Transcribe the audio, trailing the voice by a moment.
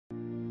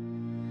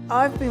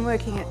I've been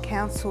working at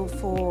council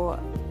for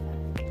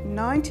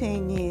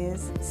 19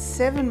 years,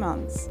 7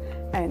 months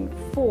and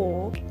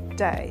 4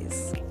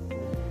 days.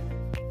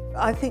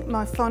 I think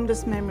my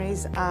fondest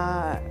memories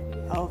are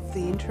of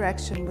the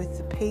interaction with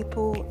the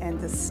people and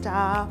the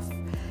staff,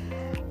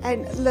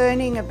 and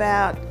learning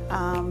about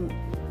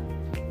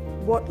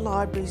what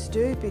libraries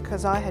do,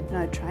 because I had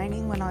no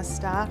training when I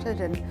started,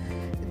 and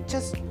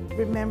just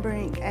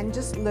remembering and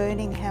just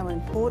learning how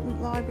important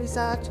libraries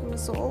are to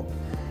us all.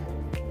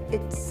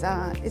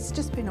 It's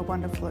just been a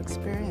wonderful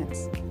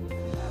experience.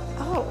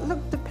 Oh, look,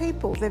 the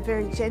people, they're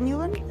very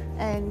genuine,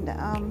 and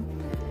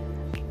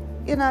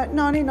you know,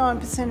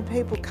 99% of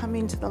people come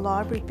into the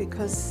library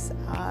because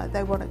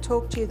they want to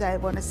talk to you, they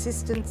want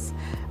assistance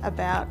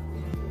about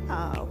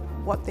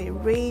what they're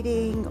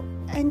reading.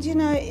 And you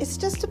know, it's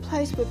just a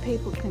place where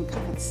people can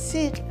come and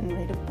sit and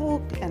read a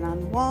book and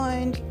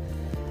unwind,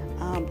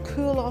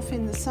 cool off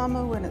in the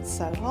summer when it's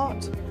so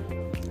hot.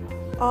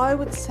 I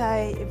would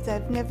say if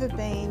they've never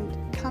been,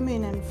 come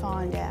in and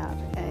find out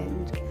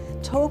and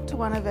talk to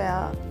one of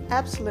our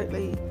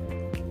absolutely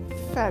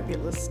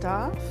fabulous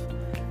staff,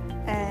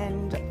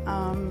 and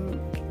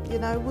you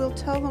know, we'll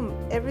tell them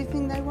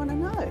everything they want to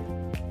know.